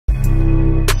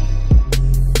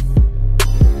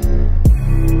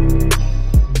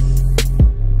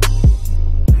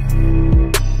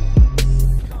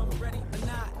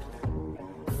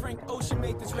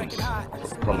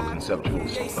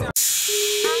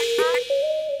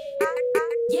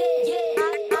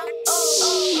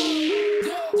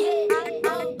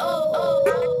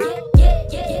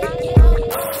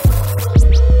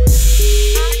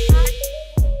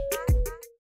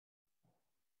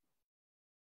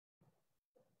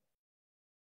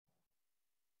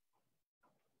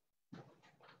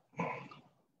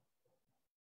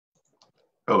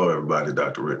Hello, everybody.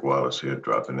 Dr. Rick Wallace here,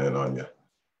 dropping in on you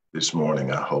this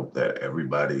morning. I hope that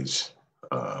everybody's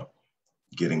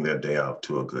getting their day off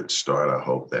to a good start. I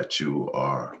hope that you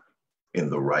are in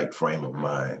the right frame of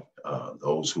mind.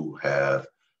 Those who have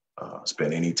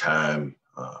spent any time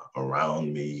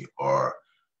around me or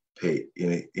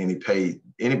anybody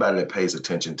that pays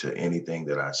attention to anything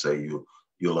that I say,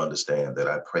 you'll understand that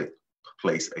I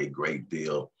place a great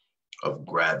deal of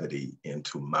gravity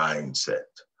into mindset,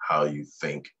 how you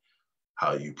think,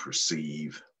 how you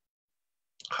perceive,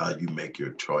 how you make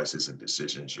your choices and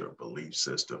decisions, your belief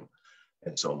system,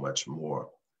 and so much more.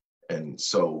 And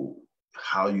so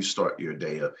how you start your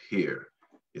day up here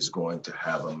is going to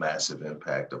have a massive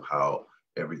impact of how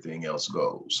everything else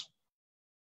goes.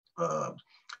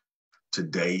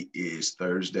 Today is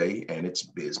Thursday and it's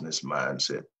business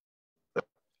mindset.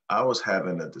 I was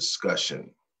having a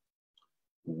discussion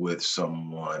with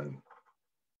someone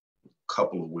a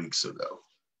couple of weeks ago,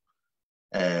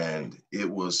 and it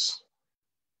was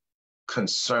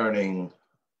concerning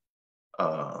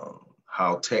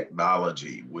how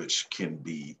technology, which can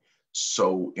be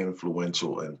so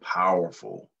influential and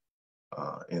powerful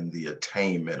in the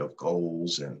attainment of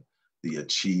goals and the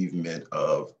achievement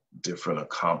of different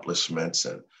accomplishments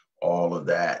and all of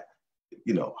that,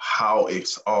 how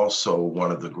it's also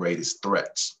one of the greatest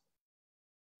threats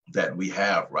that we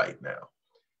have right now.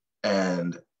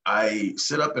 And I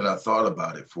sit up and I thought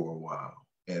about it for a while,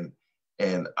 and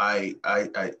I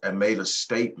made a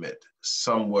statement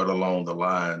somewhat along the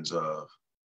lines of,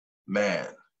 man,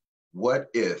 what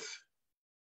if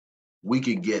we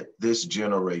could get this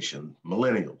generation,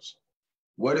 millennials,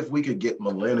 what if we could get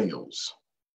millennials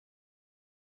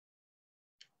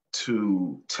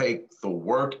to take the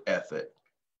work ethic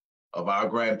of our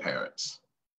grandparents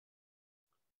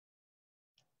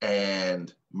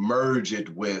and merge it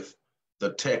with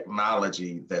the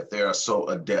technology that they are so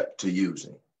adept to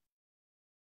using?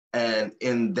 And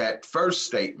in that first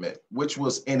statement, which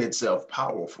was in itself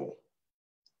powerful,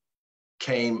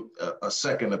 came a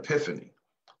second epiphany.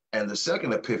 And the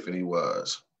second epiphany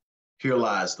was, here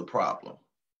lies the problem.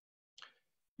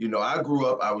 I grew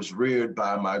up, I was reared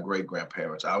by my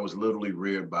great-grandparents. I was literally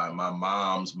reared by my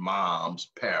mom's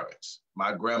parents.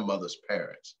 My grandmother's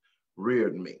parents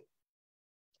reared me.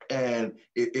 And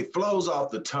it flows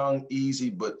off the tongue easy,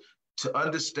 but to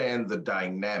understand the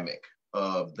dynamic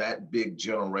of that big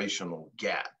generational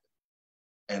gap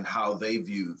and how they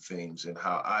view things and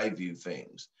how I view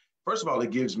things. First of all,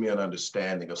 it gives me an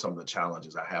understanding of some of the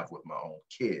challenges I have with my own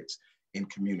kids in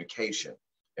communication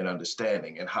and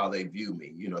understanding and how they view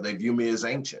me. They view me as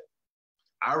ancient.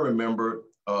 I remember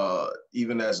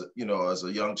even as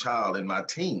a young child in my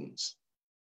teens,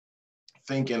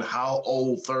 thinking how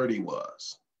old 30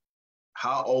 was,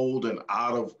 how old and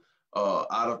out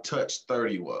of touch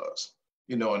 30 was.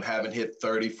 And having hit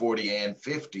 30, 40, and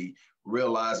 50,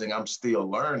 realizing I'm still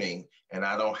learning and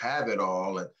I don't have it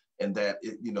all, and that,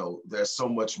 there's so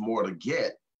much more to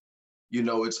get.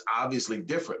 It's obviously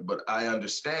different, but I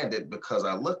understand it because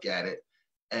I look at it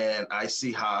and I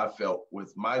see how I felt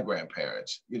with my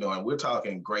grandparents, and we're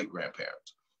talking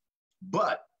great-grandparents.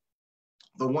 But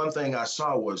the one thing I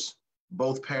saw was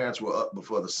both parents were up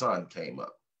before the sun came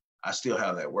up. I still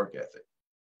have that work ethic.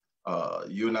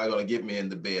 You're not going to get me in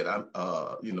the bed.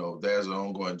 There's an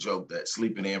ongoing joke that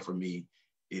sleeping in for me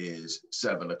is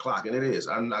 7 o'clock, and it is.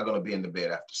 I'm not going to be in the bed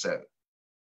after 7.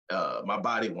 My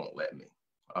body won't let me.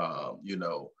 Now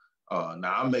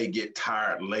I may get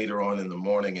tired later on in the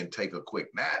morning and take a quick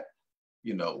nap.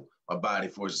 My body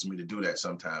forces me to do that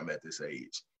sometime at this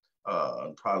age.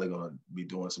 I'm probably going to be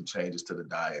doing some changes to the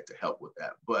diet to help with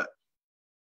that. But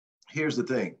here's the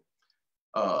thing.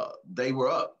 They were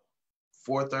up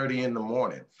 4:30 in the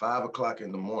morning, 5 o'clock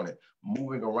in the morning,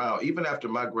 moving around. Even after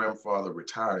my grandfather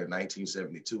retired in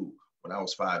 1972, when I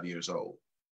was 5 years old,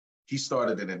 he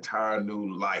started an entire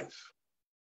new life.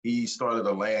 He started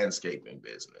a landscaping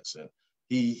business, and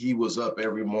he was up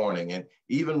every morning. And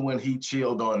even when he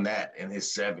chilled on that in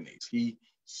his 70s, he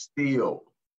still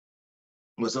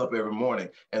was up every morning.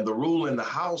 And the rule in the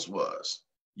house was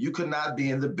you could not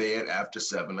be in the bed after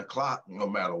 7 o'clock, no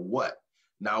matter what.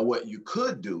 Now, what you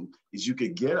could do is you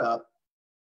could get up,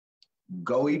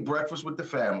 go eat breakfast with the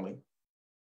family,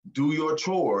 do your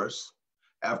chores.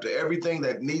 After everything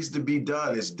that needs to be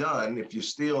done is done, if you're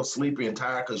still sleepy and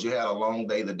tired because you had a long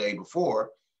day the day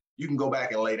before, you can go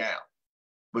back and lay down.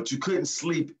 But you couldn't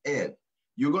sleep in.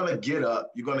 You're going to get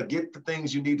up. You're going to get the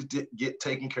things you need to get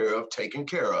taken care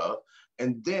of.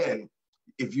 And then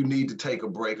if you need to take a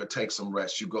break or take some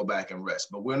rest, you go back and rest.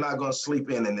 But we're not going to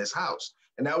sleep in this house.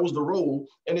 And that was the rule.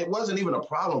 And it wasn't even a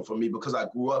problem for me because I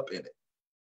grew up in it.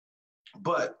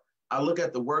 But I look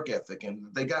at the work ethic and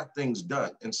they got things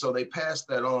done. And so they pass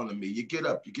that on to me. You get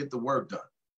up, you get the work done.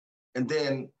 And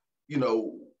then, you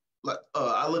know,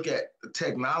 I look at the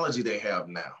technology they have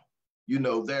now. You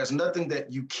know, there's nothing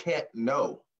that you can't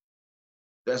know.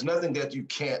 There's nothing that you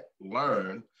can't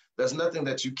learn. There's nothing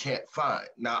that you can't find.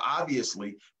 Now,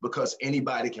 obviously, because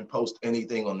anybody can post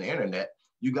anything on the internet,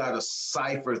 you got to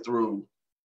cipher through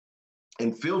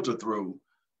and filter through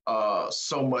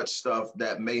so much stuff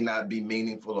that may not be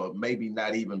meaningful or maybe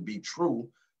not even be true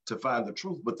to find the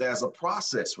truth. But there's a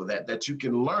process for that you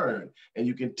can learn and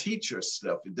you can teach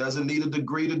yourself. It doesn't need a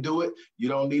degree to do it. You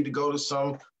don't need to go to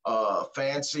some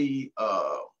fancy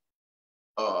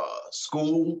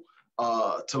school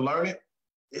to learn it.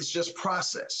 It's just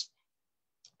process.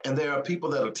 And there are people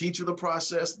that'll teach you the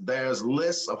process. There's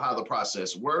lists of how the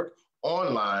process works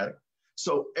online.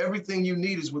 So everything you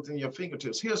need is within your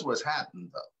fingertips. Here's what's happened,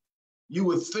 though. You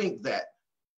would think that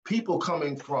people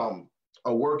coming from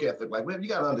a work ethic like that, you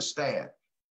got to understand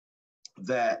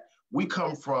that we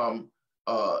come from,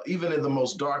 even in the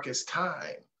most darkest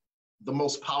time, the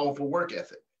most powerful work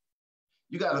ethic.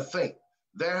 You got to think,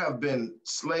 there have been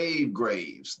slave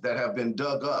graves that have been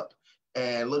dug up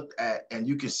and looked at, and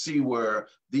you can see where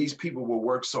these people will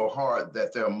work so hard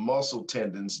that their muscle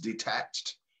tendons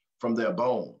detached from their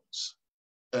bones.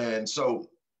 And so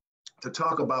to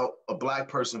talk about a Black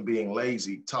person being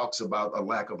lazy talks about a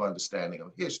lack of understanding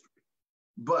of history.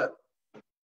 But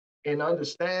in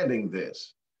understanding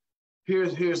this,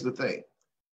 here's the thing.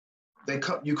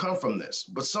 You come from this,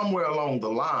 but somewhere along the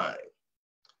line,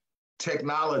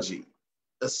 technology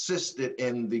assisted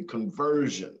in the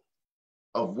conversion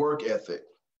of work ethic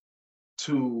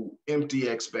to empty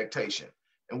expectation.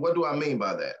 And what do I mean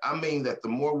by that? I mean that the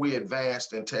more we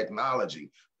advanced in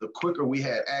technology, the quicker we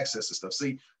had access to stuff.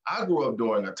 See, I grew up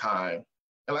during a time,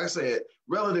 and like I said,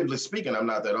 relatively speaking, I'm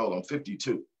not that old, I'm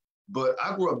 52. But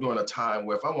I grew up during a time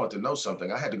where if I wanted to know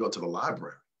something, I had to go to the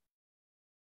library.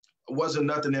 It wasn't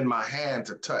nothing in my hand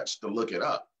to touch to look it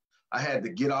up. I had to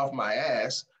get off my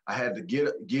ass. I had to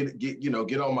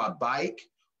get on my bike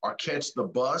or catch the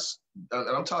bus. And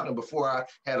I'm talking before I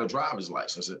had a driver's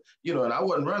license, and I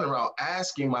wasn't running around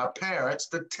asking my parents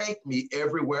to take me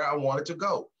everywhere I wanted to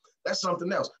go. That's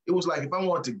something else. It was like if I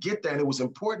wanted to get there and it was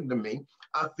important to me,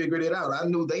 I figured it out. I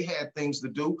knew they had things to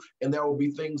do, and there would be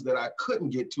things that I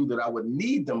couldn't get to that I would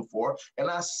need them for, and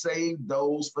I saved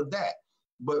those for that.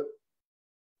 But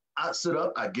I sit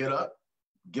up, I get up,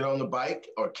 get on the bike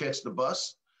or catch the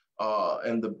bus.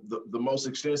 And the most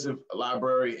extensive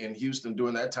library in Houston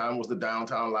during that time was the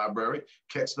downtown library.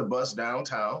 Catch the bus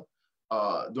downtown.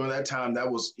 During that time,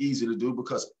 that was easy to do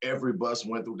because every bus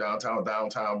went through downtown.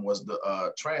 Downtown was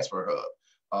the transfer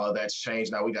hub. That's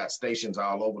changed. Now we got stations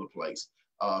all over the place.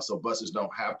 So buses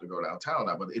don't have to go downtown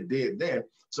now, but it did then.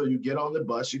 So you get on the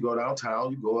bus, you go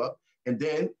downtown, you go up, and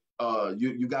then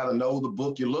you got to know the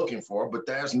book you're looking for, but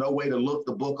there's no way to look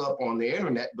the book up on the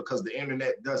internet because the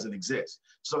internet doesn't exist.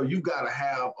 So you got to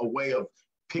have a way of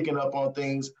picking up on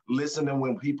things, listening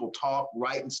when people talk,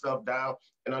 writing stuff down,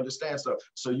 and understand stuff.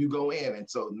 So you go in, and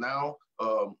so now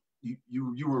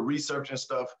you were researching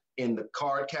stuff in the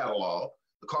card catalog.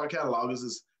 The card catalog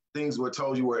is things were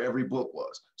told you where every book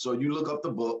was. So you look up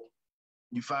the book,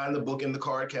 you find the book in the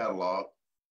card catalog,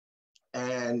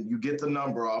 and you get the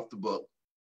number off the book.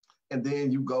 And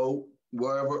then you go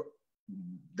wherever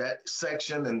that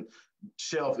section and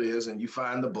shelf is, and you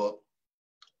find the book,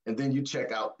 and then you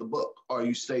check out the book, or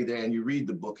you stay there and you read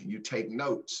the book and you take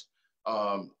notes.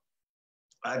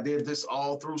 I did this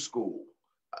all through school,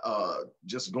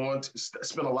 just going to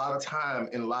spend a lot of time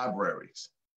in libraries,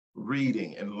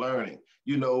 reading and learning.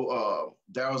 There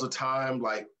was a time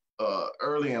like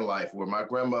early in life where my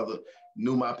grandmother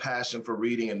knew my passion for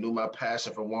reading and knew my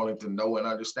passion for wanting to know and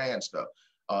understand stuff.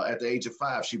 At the age of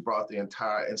 5, she brought the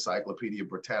entire Encyclopedia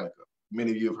Britannica.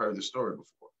 Many of you have heard the story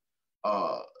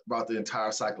before. Brought the entire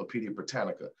Encyclopedia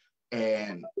Britannica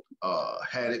and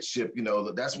had it shipped.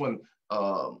 That's when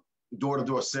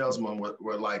door-to-door salesmen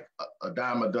were like a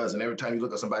dime a dozen. Every time you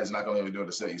look at somebody's knocking on your door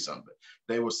to sell you something.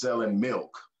 They were selling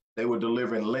milk. They were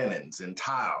delivering linens and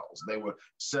towels. They were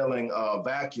selling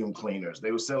vacuum cleaners.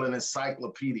 They were selling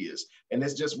encyclopedias. And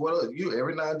it's just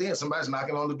every now and then somebody's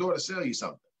knocking on the door to sell you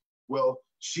something. Well,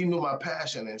 she knew my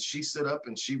passion, and she stood up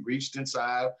and she reached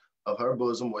inside of her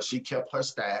bosom where she kept her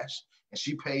stash, and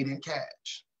she paid in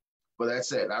cash. But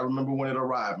that's it. I remember when it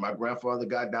arrived, my grandfather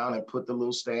got down and put the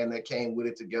little stand that came with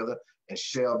it together and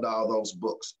shelved all those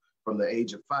books. From the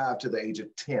age of 5 to the age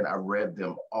of 10, I read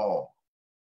them all,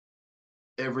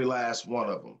 every last one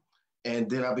of them. And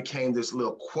then I became this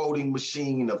little quoting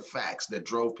machine of facts that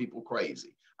drove people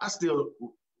crazy. I still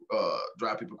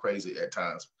drive people crazy at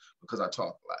times because I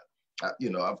talk a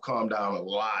lot. I've calmed down a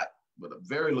lot, but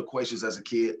very loquacious as a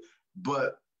kid.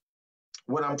 But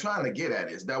what I'm trying to get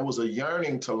at is there was a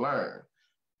yearning to learn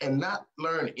and not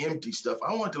learn empty stuff.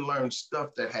 I want to learn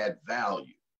stuff that had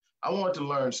value. I want to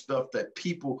learn stuff that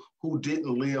people who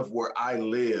didn't live where I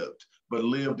lived, but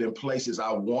lived in places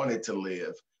I wanted to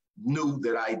live, knew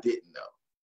that I didn't know.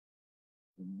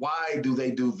 Why do they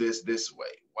do this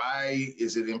way? Why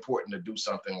is it important to do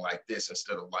something like this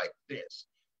instead of like this?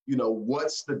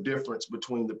 What's the difference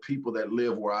between the people that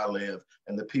live where I live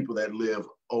and the people that live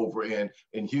over in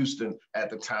Houston at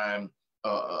the time?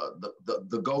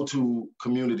 The go-to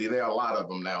community, there are a lot of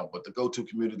them now, but the go-to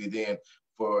community then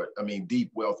for,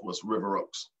 deep wealth was River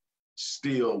Oaks,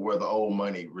 still where the old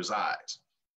money resides.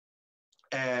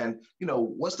 And,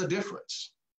 what's the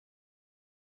difference?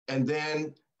 And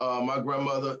then my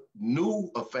grandmother knew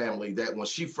a family that when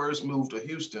she first moved to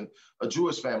Houston, a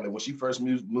Jewish family, when she first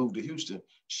moved to Houston,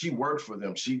 she worked for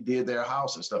them. She did their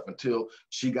house and stuff until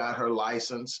she got her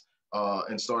license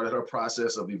and started her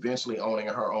process of eventually owning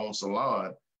her own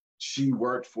salon. She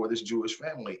worked for this Jewish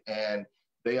family, and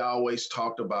they always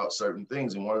talked about certain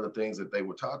things. And one of the things that they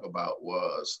would talk about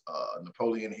was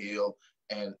Napoleon Hill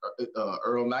and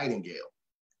Earl Nightingale.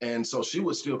 And so she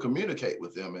would still communicate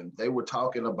with them, and they were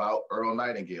talking about Earl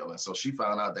Nightingale. And so she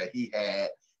found out that he had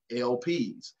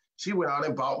LPs. She went out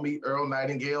and bought me Earl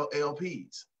Nightingale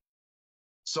LPs.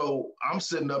 So I'm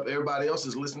sitting up, everybody else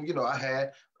is listening. I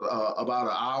had about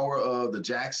an hour of the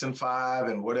Jackson 5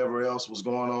 and whatever else was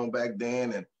going on back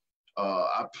then. And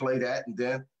I play that, and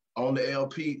then on the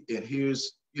LP, and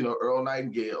here's, Earl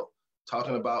Nightingale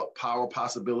talking about power,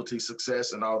 possibility,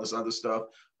 success, and all this other stuff,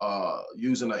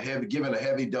 giving a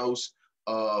heavy dose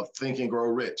of Think and Grow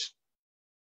Rich.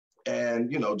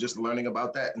 And, just learning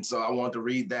about that. And so I wanted to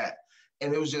read that.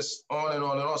 And it was just on and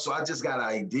on and on. So I just got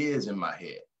ideas in my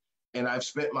head. And I've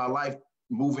spent my life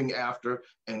moving after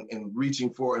and reaching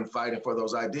for and fighting for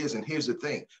those ideas. And here's the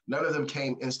thing, none of them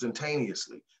came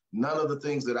instantaneously. None of the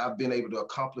things that I've been able to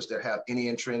accomplish that have any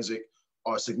intrinsic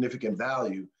or significant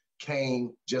value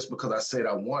came just because I said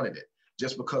I wanted it,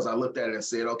 just because I looked at it and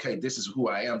said, okay, this is who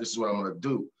I am, this is what I'm going to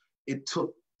do. It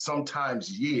took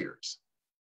sometimes years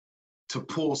to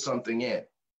pull something in.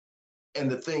 And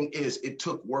the thing is, it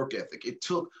took work ethic. It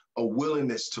took a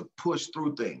willingness to push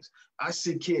through things. I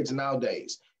see kids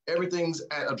nowadays, everything's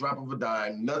at a drop of a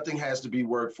dime. Nothing has to be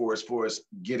worked for as far as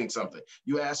getting something.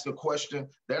 You ask a question,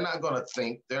 they're not going to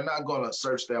think. They're not going to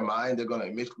search their mind. They're going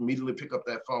to immediately pick up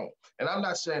that phone. And I'm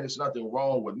not saying there's nothing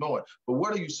wrong with knowing, but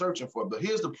what are you searching for? But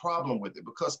here's the problem with it.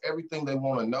 Because everything they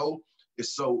want to know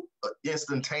is so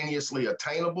instantaneously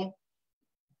attainable,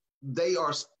 they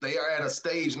are at a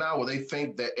stage now where they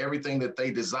think that everything that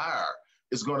they desire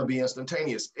is going to be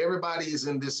instantaneous. Everybody is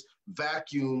in this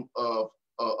vacuum of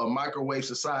a microwave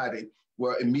society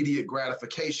where immediate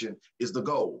gratification is the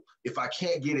goal. If I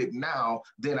can't get it now,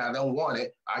 then I don't want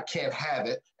it. I can't have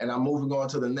it. And I'm moving on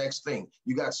to the next thing.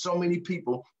 You got so many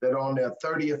people that are on their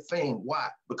 30th thing. Why?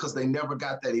 Because they never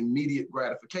got that immediate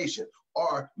gratification.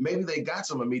 Or maybe they got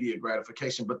some immediate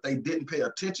gratification, but they didn't pay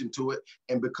attention to it.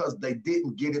 And because they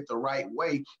didn't get it the right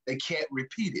way, they can't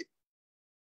repeat it.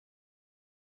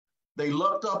 They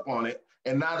lucked up on it,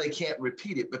 and now they can't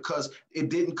repeat it because it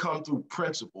didn't come through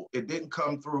principle. It didn't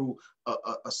come through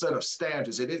a set of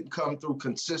standards. It didn't come through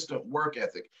consistent work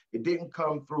ethic. It didn't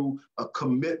come through a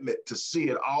commitment to see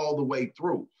it all the way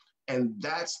through. And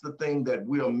that's the thing that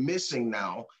we are missing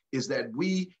now, is that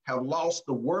we have lost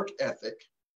the work ethic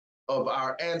of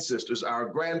our ancestors, our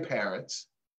grandparents,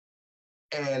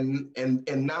 and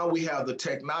now we have the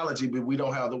technology, but we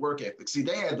don't have the work ethic. See,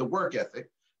 they had the work ethic,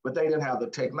 but they didn't have the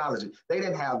technology. They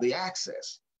didn't have the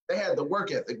access. They had the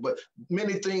work ethic, but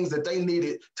many things that they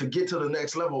needed to get to the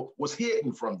next level was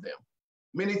hidden from them.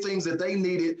 Many things that they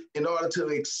needed in order to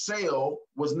excel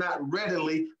was not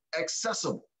readily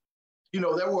accessible.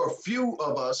 There were a few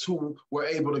of us who were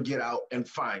able to get out and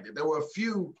find it. There were a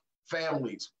few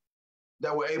families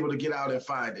that were able to get out and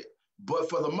find it. But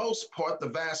for the most part, the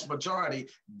vast majority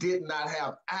did not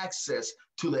have access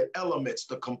to the elements,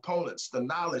 the components, the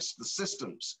knowledge, the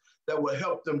systems that would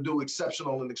help them do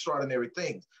exceptional and extraordinary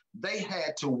things. They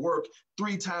had to work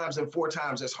 3 times and 4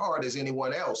 times as hard as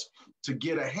anyone else to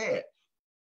get ahead.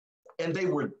 And they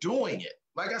were doing it.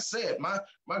 Like I said, my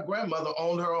grandmother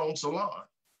owned her own salon.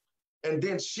 And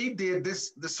then she did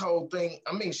this whole thing.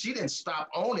 She didn't stop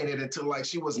owning it until like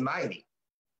she was 90.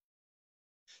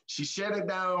 She shut it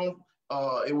down.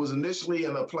 It was initially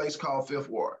in a place called Fifth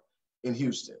Ward in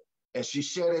Houston. And she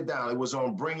shut it down. It was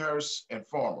on Bringhurst and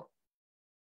Farmer.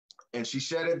 And she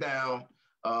shut it down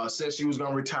said she was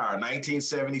going to retire.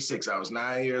 1976. I was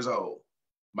 9 years old.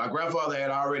 My grandfather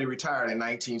had already retired in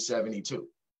 1972.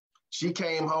 She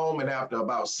came home, and after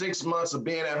about 6 months of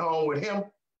being at home with him,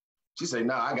 she said,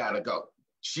 "No, I gotta go."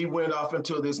 She went off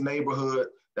into this neighborhood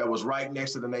that was right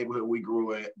next to the neighborhood we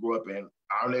grew up in.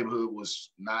 Our neighborhood was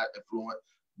not affluent,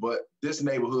 but this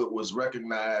neighborhood was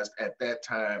recognized at that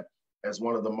time as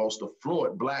one of the most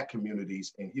affluent Black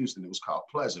communities in Houston. It was called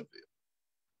Pleasantville.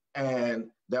 And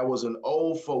that was an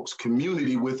old folks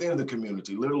community within the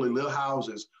community, literally little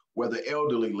houses where the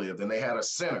elderly lived, and they had a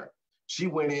center. She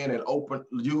went in and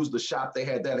used the shop they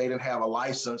had there. They didn't have a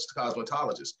licensed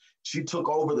cosmetologist. She took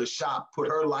over the shop, put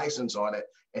her license on it,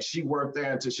 and she worked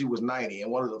there until she was 90.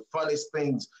 And one of the funniest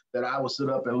things that I would sit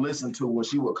up and listen to when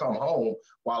she would come home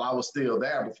while I was still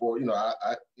there before,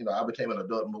 I became an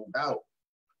adult and moved out.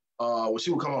 When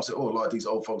she would come home and say, "Oh Lord, these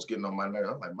old folks getting on my nerves."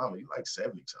 I'm like, "Mama, you like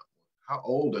 70 something. How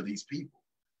old are these people?"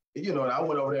 And, and I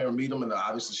went over there and meet them, and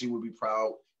obviously she would be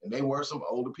proud. And they were some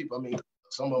older people. I mean,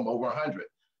 some of them over 100.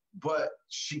 But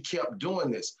she kept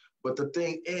doing this. But the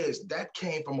thing is, that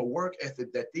came from a work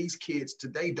ethic that these kids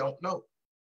today don't know.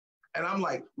 And I'm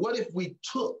like, what if we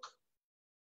took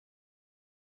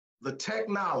the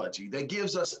technology that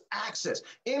gives us access?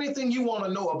 Anything you want to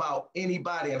know about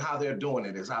anybody and how they're doing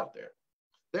it is out there.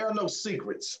 There are no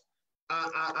secrets.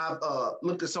 I've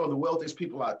looked at some of the wealthiest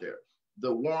people out there,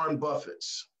 the Warren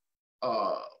Buffetts,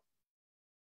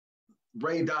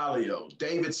 Ray Dalio,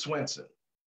 David Swenson,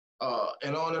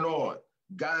 and on,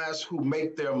 guys who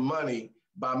make their money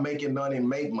by making money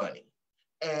make money.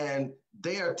 And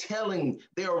they are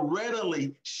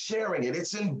readily sharing it.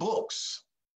 It's in books.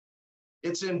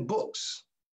 It's in books.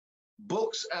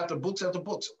 Books after books after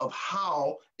books of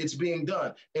how it's being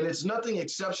done. And it's nothing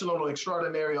exceptional or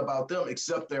extraordinary about them,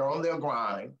 except they're on their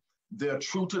grind. They're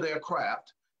true to their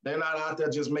craft. They're not out there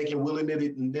just making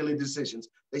willy-nilly decisions.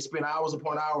 They spend hours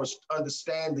upon hours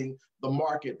understanding the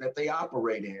market that they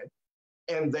operate in.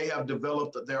 And they have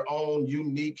developed their own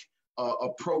unique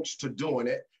approach to doing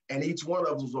it. And each one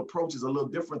of those approaches is a little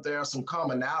different. There are some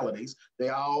commonalities. They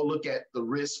all look at the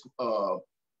risk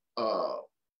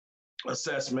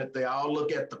assessment. They all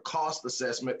look at the cost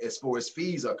assessment as far as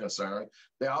fees are concerned.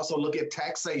 They also look at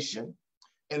taxation.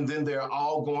 And then they're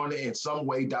all going to, in some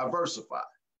way, diversify.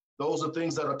 Those are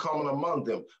things that are common among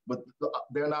them, but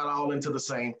they're not all into the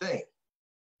same thing.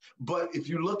 But if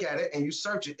you look at it and you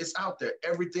search it, it's out there.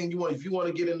 Everything you want. If you want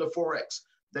to get into Forex,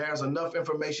 there's enough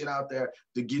information out there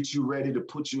to get you ready to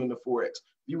put you into Forex.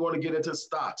 If you want to get into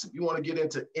stocks, if you want to get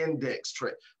into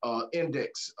indexing,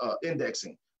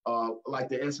 like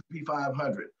the S&P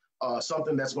 500,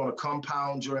 something that's going to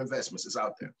compound your investments is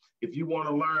out there. If you want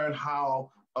to learn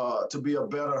how to be a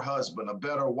better husband, a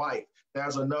better wife,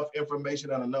 there's enough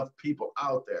information and enough people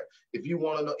out there. If you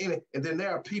want to know anything, and then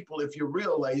there are people, if you're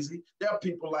real lazy, there are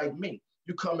people like me.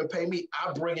 You come and pay me,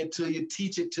 I bring it to you,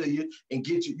 teach it to you, and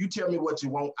get you. You tell me what you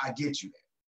want, I get you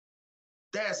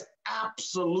there. There's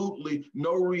absolutely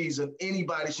no reason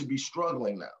anybody should be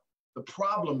struggling now. The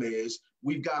problem is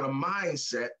we've got a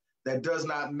mindset that does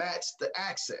not match the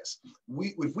access.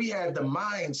 If we had the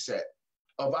mindset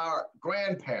of our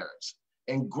grandparents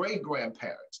and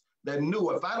great-grandparents that knew,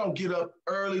 if I don't get up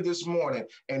early this morning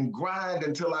and grind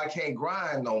until I can't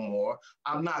grind no more,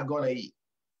 I'm not going to eat.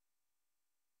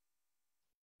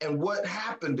 And what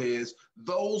happened is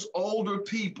those older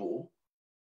people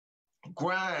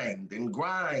grind and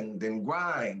worked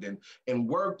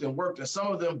and worked. And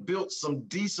some of them built some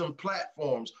decent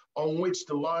platforms on which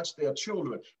to launch their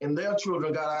children. And their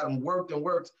children got out and worked.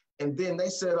 And then they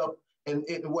set up, and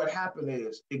what happened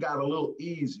is it got a little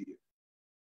easier.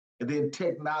 And then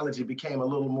technology became a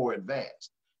little more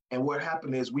advanced. And what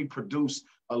happened is we produced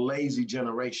a lazy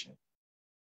generation.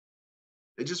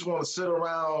 They just want to sit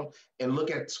around and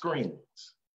look at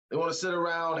screens. They want to sit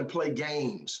around and play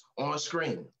games on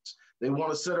screens. They want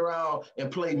to sit around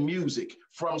and play music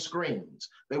from screens.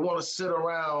 They want to sit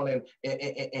around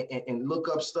and look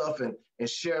up stuff and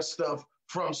share stuff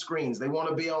from screens. They want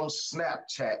to be on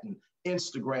Snapchat and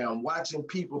Instagram, watching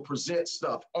people present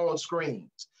stuff on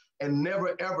screens, and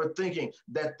never ever thinking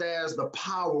that there's the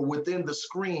power within the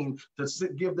screen to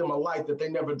give them a life that they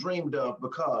never dreamed of,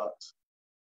 because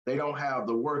they don't have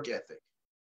the work ethic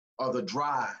or the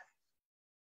drive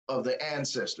of the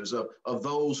ancestors, of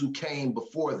those who came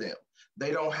before them.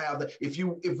 They don't have the,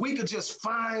 if we could just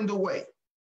find a way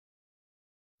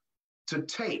to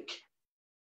take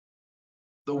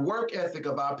the work ethic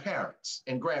of our parents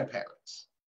and grandparents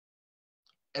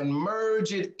and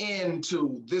merge it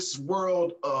into this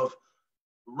world of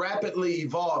rapidly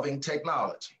evolving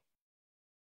technology,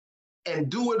 and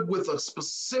do it with a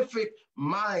specific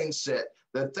mindset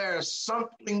that there's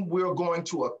something we're going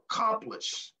to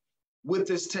accomplish with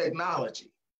this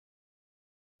technology.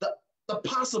 The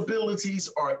possibilities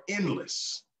are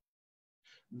endless.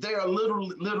 They are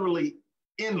literally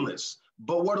endless.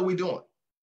 But what are we doing?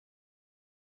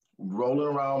 Rolling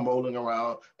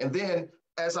around. And then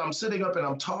as I'm sitting up and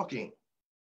I'm talking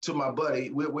to my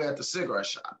buddy, we're at the cigarette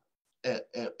shop,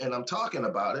 and I'm talking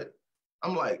about it.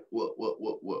 I'm like,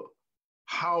 well,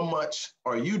 how much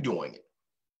are you doing it?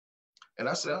 And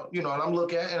I said, and I'm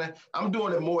looking at it, and I'm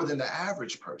doing it more than the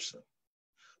average person.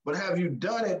 But have you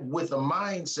done it with a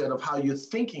mindset of how you're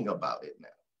thinking about it now?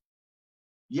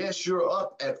 Yes, you're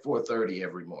up at 4:30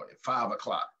 every morning, 5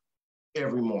 o'clock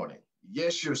every morning.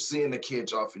 Yes, you're seeing the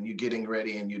kids off and you're getting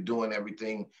ready and you're doing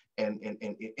everything, and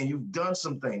you've done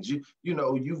some things.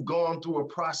 You've gone through a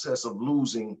process of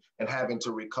losing and having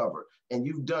to recover, and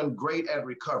you've done great at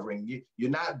recovering. You're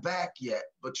not back yet,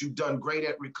 but you've done great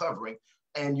at recovering,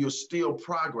 and you're still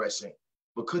progressing.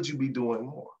 But could you be doing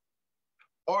more?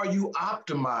 Are you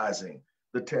optimizing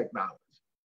the technology?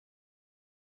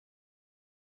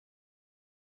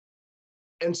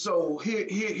 And so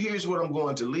here's what I'm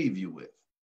going to leave you with.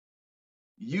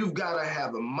 You've got to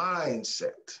have a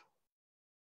mindset.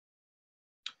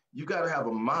 You got to have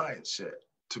a mindset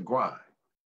to grind.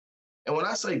 And when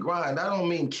I say grind, I don't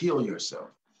mean kill yourself.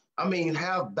 I mean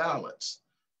have balance,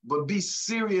 but be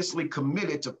seriously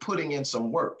committed to putting in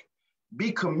some work.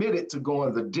 Be committed to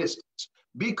going the distance.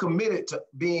 Be committed to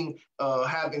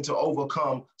having to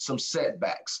overcome some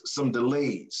setbacks, some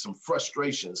delays, some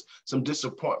frustrations, some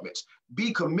disappointments.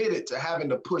 Be committed to having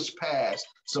to push past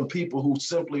some people who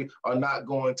simply are not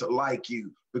going to like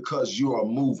you because you are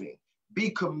moving.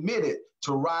 Be committed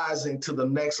to rising to the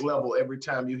next level every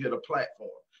time you hit a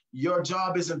platform. Your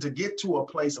job isn't to get to a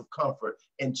place of comfort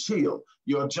and chill.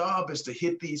 Your job is to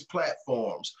hit these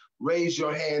platforms, raise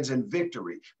your hands in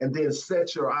victory, and then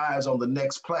set your eyes on the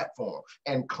next platform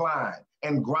and climb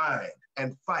and grind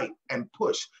and fight and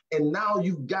push. And now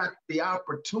you've got the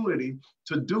opportunity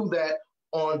to do that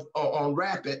on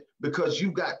rapid, because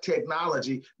you've got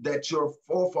technology that your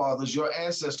forefathers, your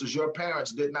ancestors, your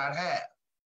parents did not have.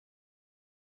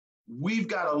 We've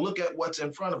got to look at what's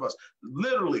in front of us.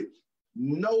 Literally,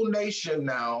 no nation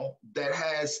now that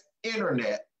has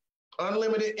internet,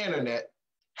 unlimited internet,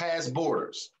 has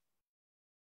borders.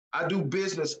 I do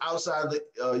business outside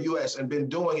the US and been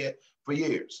doing it for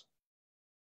years.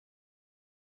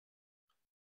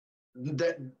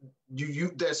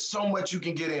 There's so much you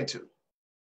can get into.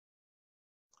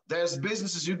 There's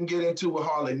businesses you can get into with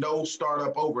hardly no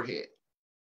startup overhead.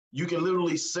 You can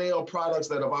literally sell products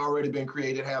that have already been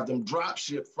created, have them drop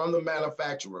shipped from the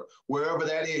manufacturer, wherever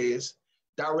that is,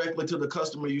 directly to the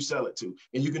customer you sell it to.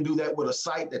 And you can do that with a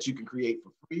site that you can create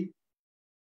for free.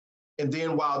 And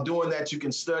then while doing that, you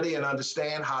can study and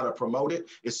understand how to promote it.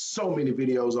 It's so many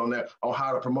videos on there on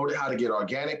how to promote it, how to get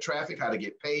organic traffic, how to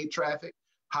get paid traffic,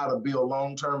 how to build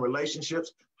long-term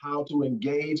relationships, how to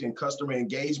engage in customer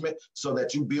engagement so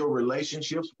that you build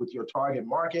relationships with your target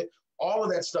market. All of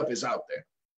that stuff is out there.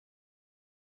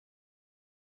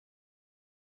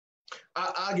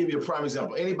 I'll give you a prime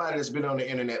example. Anybody that's been on the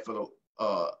internet for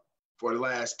the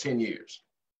last 10 years,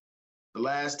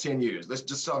 let's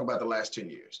just talk about the last 10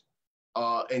 years.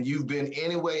 And you've been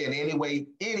anyway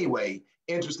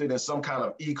interested in some kind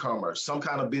of e-commerce, some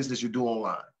kind of business you do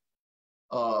online.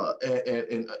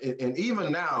 And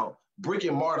even now, brick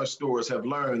and mortar stores have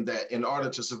learned that in order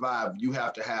to survive, you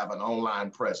have to have an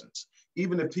online presence.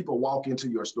 Even if people walk into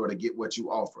your store to get what you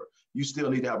offer, you still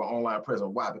need to have an online presence.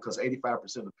 Why? Because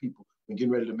 85% of people, when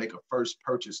getting ready to make a first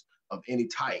purchase of any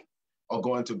type, are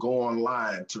going to go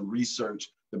online to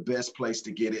research the best place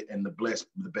to get it and the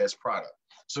best product.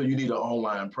 So you need an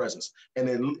online presence. And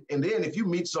then if you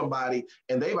meet somebody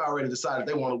and they've already decided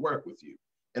they want to work with you,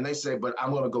 and they say, but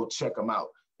I'm going to go check them out.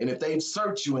 And if they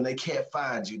search you and they can't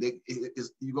find you,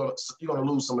 you're going to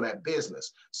lose some of that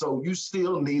business. So you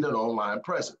still need an online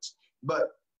presence. But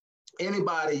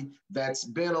anybody that's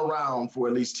been around for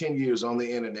at least 10 years on the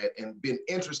internet and been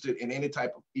interested in any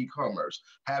type of e-commerce,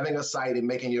 having a site and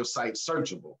making your site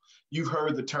searchable, you've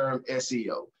heard the term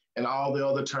SEO and all the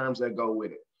other terms that go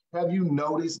with it. Have you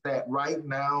noticed that right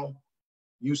now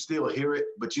you still hear it,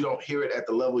 but you don't hear it at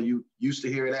the level you used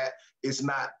to hear it at? It's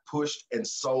not pushed and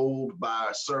sold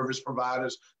by service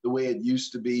providers the way it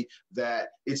used to be, that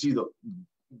it's either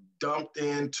dumped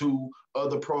into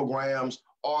other programs,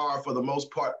 or for the most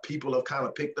part, people have kind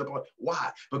of picked up on it.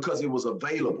 Why? Because it was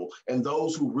available. And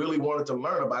those who really wanted to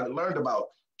learn about it learned about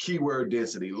keyword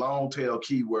density, long tail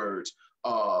keywords,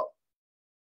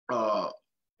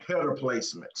 header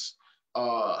placements,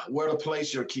 where to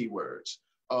place your keywords,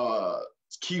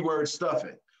 keyword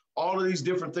stuffing. All of these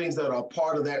different things that are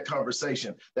part of that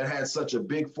conversation that had such a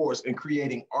big force in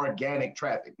creating organic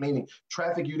traffic, meaning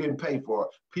traffic you didn't pay for.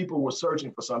 People were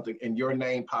searching for something and your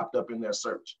name popped up in their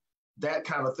search. That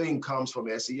kind of thing comes from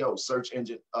SEO, search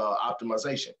engine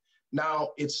optimization. Now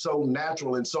it's so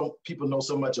natural and so people know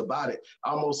so much about it.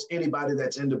 Almost anybody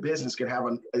that's in the business can have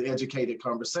an educated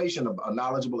conversation, a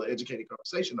knowledgeable, educated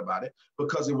conversation about it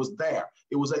because it was there.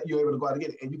 It was that you're able to go out and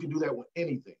get it. And you can do that with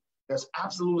anything. There's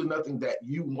absolutely nothing that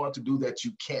you want to do that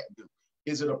you can't do.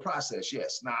 Is it a process?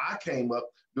 Yes. Now I came up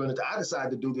doing it. I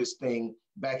decided to do this thing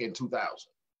back in 2000.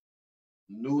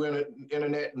 New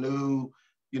internet, new,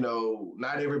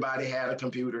 not everybody had a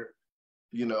computer.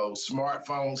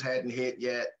 Smartphones hadn't hit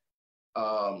yet.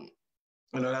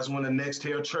 That's when the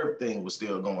Nextel chirp thing was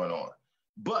still going on.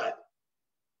 But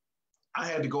I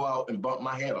had to go out and bump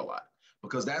my head a lot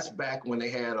because that's back when they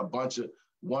had a bunch of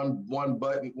one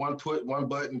button, one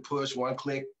button push, one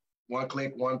click,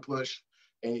 one push,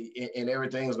 and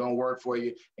everything is gonna work for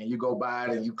you. And you go by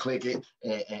it and you click it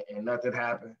and nothing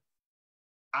happened.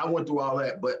 I went through all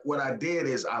that, but what I did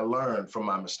is I learned from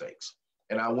my mistakes.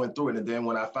 And I went through it. And then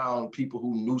when I found people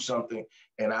who knew something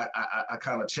and I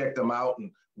kind of checked them out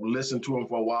and listened to them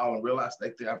for a while and realized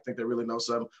I think they really know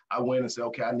something, I went and said,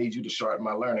 okay, I need you to shorten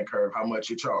my learning curve, how much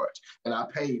you charge. And I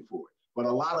paid for it. But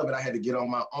a lot of it I had to get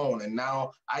on my own. And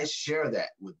now I share that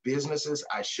with businesses.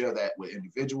 I share that with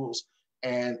individuals.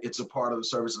 And it's a part of the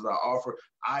services I offer.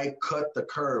 I cut the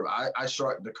curve. I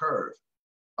shorten the curve.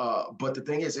 But the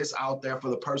thing is, it's out there for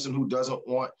the person who doesn't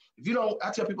want,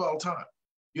 I tell people all the time,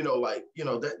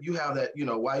 that you have that,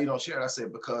 why you don't share it? I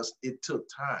said, because it took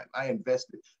time. I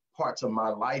invested parts of my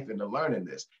life into learning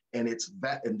this and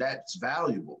that's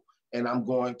valuable and I'm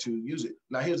going to use it.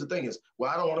 Now, here's the thing is,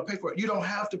 well, I don't want to pay for it. You don't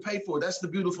have to pay for it. That's the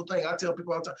beautiful thing. I tell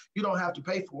people all the time, you don't have to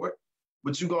pay for it,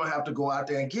 but you're going to have to go out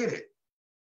there and get it.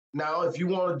 Now, if you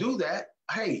want to do that,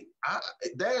 hey,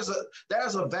 there's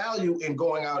a value in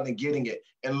going out and getting it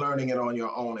and learning it on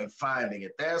your own and finding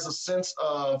it. There's a sense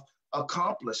of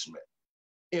accomplishment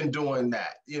in doing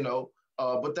that,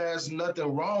 but there's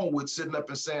nothing wrong with sitting up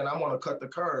and saying, I want to cut the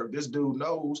curve. This dude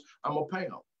knows I'm going to pay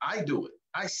him. I do it.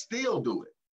 I still do it.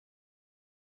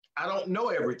 I don't know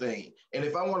everything. And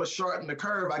if I want to shorten the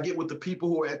curve, I get with the people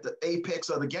who are at the apex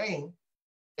of the game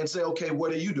and say, okay,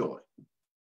 what are you doing?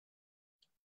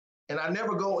 And I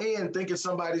never go in thinking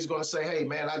somebody's going to say, hey,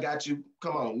 man, I got you.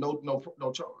 Come on,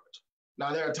 no charge.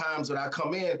 Now, there are times that I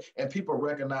come in and people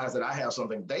recognize that I have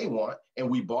something they want and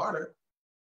we barter.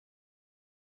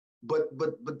 But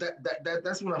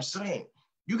that's what I'm saying.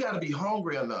 You got to be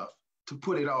hungry enough to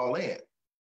put it all in.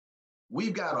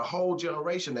 We've got a whole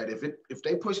generation that if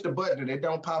they push the button and it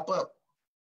don't pop up,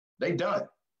 they done.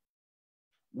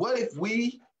 What if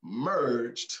we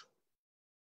merged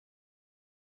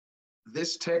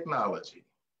this technology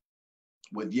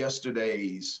with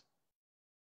yesterday's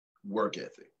work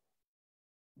ethic?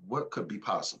 What could be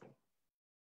possible?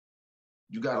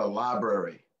 You got a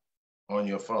library on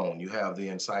your phone. You have the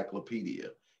encyclopedia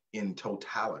in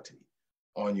totality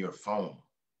on your phone.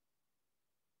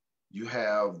 You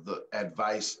have the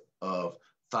advice of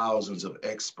thousands of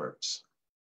experts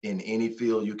in any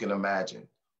field you can imagine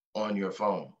on your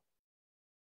phone.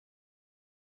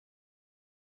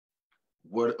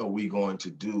 What are we going to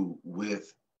do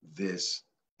with this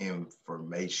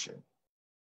information?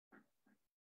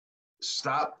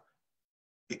 Stop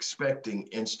expecting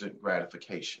instant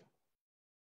gratification.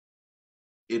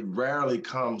 It rarely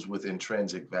comes with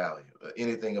intrinsic value,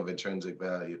 anything of intrinsic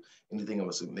value, anything of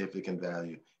a significant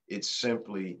value. It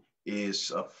simply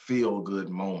is a feel-good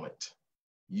moment.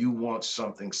 You want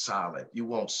something solid. You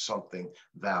want something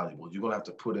valuable. You're going to have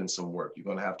to put in some work. You're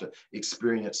going to have to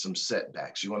experience some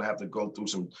setbacks. You're going to have to go through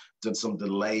some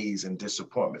delays and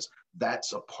disappointments.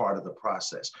 That's a part of the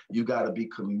process. You got to be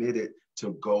committed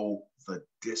to go the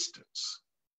distance.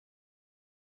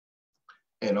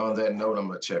 And on that note, I'm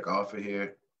going to check off of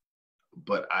here.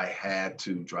 But I had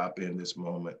to drop in this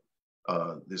moment,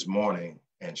 this morning,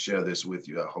 and share this with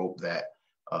you. I hope that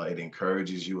it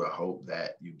encourages you. I hope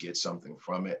that you get something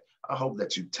from it. I hope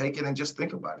that you take it and just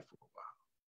think about it for a while.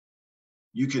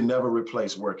 You can never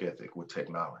replace work ethic with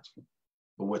technology.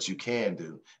 But what you can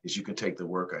do is you can take the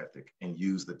work ethic and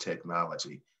use the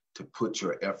technology to put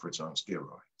your efforts on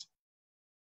steroids.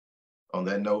 On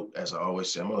that note, as I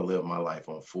always say, I'm going to live my life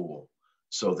on full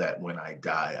so that when I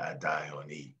die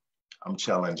on E. I'm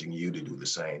challenging you to do the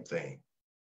same thing.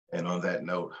 And on that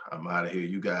note, I'm out of here.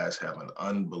 You guys have an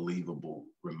unbelievable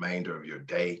remainder of your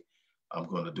day. I'm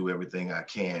going to do everything I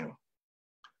can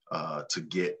to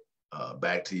get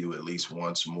back to you at least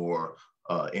once more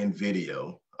in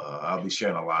video. I'll be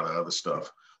sharing a lot of other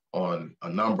stuff on a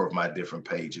number of my different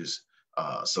pages.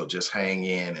 So just hang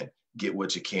in and get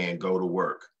what you can, go to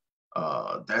work.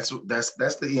 That's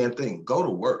the end thing. Go to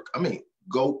work. I mean,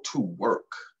 go to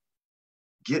work.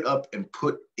 Get up and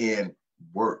put in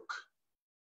work.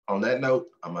 On that note,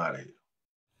 I'm out of here.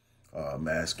 I'm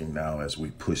asking now, as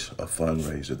we push a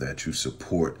fundraiser, that you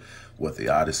support what the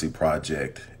Odyssey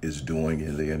Project is doing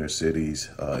in the inner cities,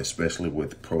 especially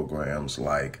with programs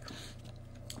like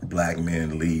Black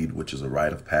Men Lead, which is a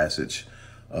rite of passage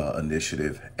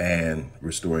initiative, and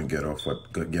Restoring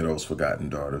Ghetto's Forgotten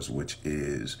Daughters, which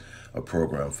is a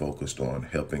program focused on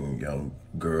helping young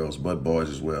girls, but boys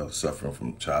as well, suffering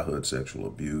from childhood sexual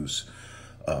abuse,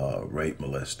 rape,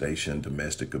 molestation,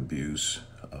 domestic abuse,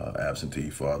 absentee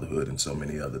fatherhood, and so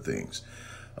many other things.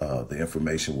 The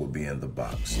information will be in the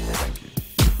box. Thank you.